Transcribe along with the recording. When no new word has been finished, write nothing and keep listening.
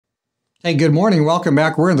Hey, good morning. Welcome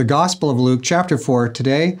back. We're in the Gospel of Luke, chapter 4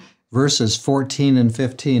 today, verses 14 and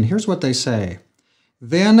 15. Here's what they say.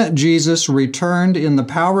 Then Jesus returned in the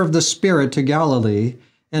power of the Spirit to Galilee,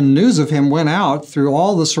 and news of him went out through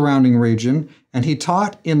all the surrounding region, and he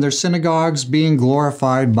taught in their synagogues, being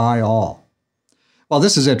glorified by all. Well,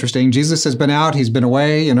 this is interesting. Jesus has been out, he's been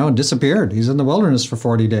away, disappeared. He's in the wilderness for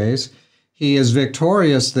 40 days. He is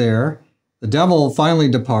victorious there. The devil finally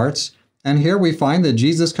departs. And here we find that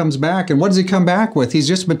Jesus comes back. And what does he come back with? He's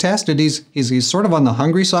just been tested. He's sort of on the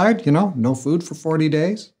hungry side, no food for 40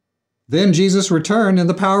 days. Then Jesus returned in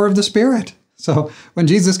the power of the Spirit. So when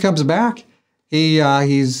Jesus comes back, he's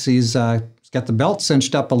got the belt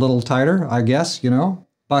cinched up a little tighter, I guess,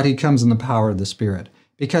 but he comes in the power of the Spirit.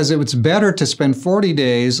 Because it's better to spend 40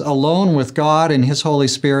 days alone with God and His Holy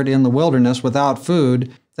Spirit in the wilderness without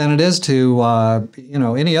food than it is to,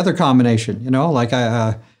 any other combination, like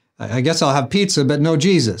I guess I'll have pizza, but no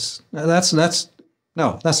Jesus. That's not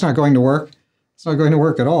going to work. It's not going to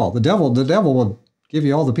work at all. The devil will give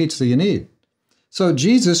you all the pizza you need. So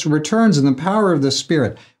Jesus returns in the power of the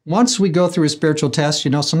Spirit. Once we go through a spiritual test,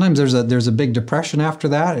 sometimes there's a big depression after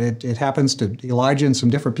that. It happens to Elijah and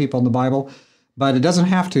some different people in the Bible, but it doesn't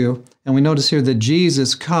have to. And we notice here that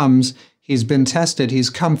Jesus comes. He's been tested.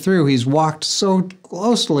 He's come through. He's walked so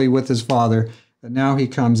closely with his Father that now he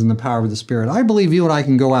comes in the power of the Spirit. I believe you and I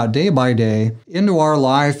can go out day by day into our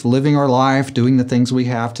life, living our life, doing the things we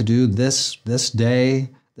have to do this day,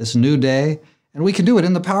 this new day, and we can do it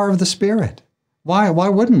in the power of the Spirit. Why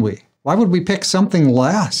wouldn't we? Why would we pick something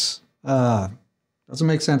less? Doesn't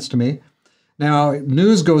make sense to me. Now,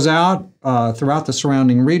 news goes out throughout the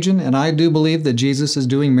surrounding region, and I do believe that Jesus is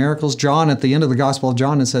doing miracles. John, at the end of the Gospel of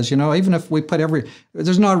John, it says, even if we put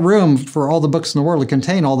there's not room for all the books in the world to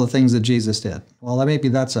contain all the things that Jesus did. Well, maybe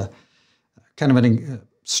that's a kind of a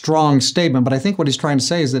strong statement, but I think what he's trying to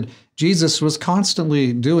say is that Jesus was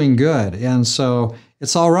constantly doing good, and so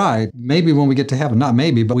it's all right. Maybe when we get to heaven, not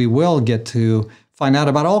maybe, but we will get to find out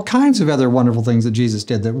about all kinds of other wonderful things that Jesus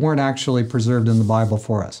did that weren't actually preserved in the Bible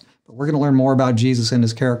for us. We're going to learn more about Jesus and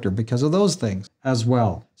his character because of those things as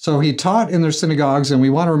well. So he taught in their synagogues, and we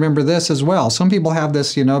want to remember this as well. Some people have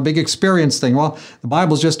this, big experience thing. Well, the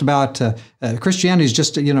Bible's just about, Christianity is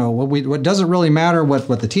just, what doesn't really matter what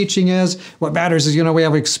the teaching is. What matters is, we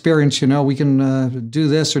have experience, we can do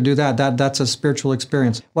this or do that. That's a spiritual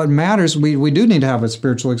experience. What matters, we do need to have a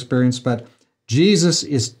spiritual experience, but Jesus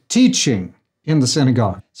is teaching in the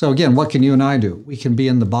synagogue. So again, what can you and I do? We can be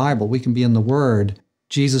in the Bible. We can be in the Word.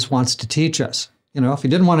 Jesus wants to teach us. If he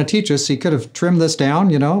didn't want to teach us, he could have trimmed this down,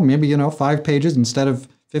 maybe 5 pages instead of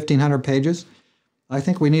 1,500 pages. I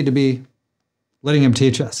think we need to be letting him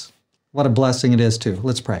teach us. What a blessing it is, too.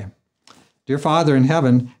 Let's pray. Dear Father in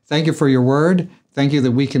heaven, thank you for your word. Thank you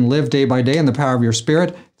that we can live day by day in the power of your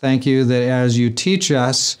Spirit. Thank you that as you teach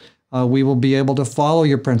us, we will be able to follow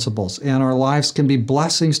your principles, and our lives can be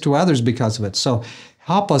blessings to others because of it. So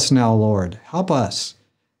help us now, Lord. Help us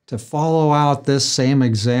to follow out this same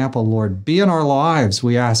example, Lord. Be in our lives,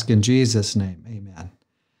 we ask in Jesus' name. Amen.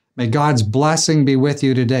 May God's blessing be with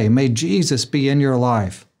you today. May Jesus be in your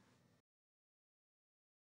life.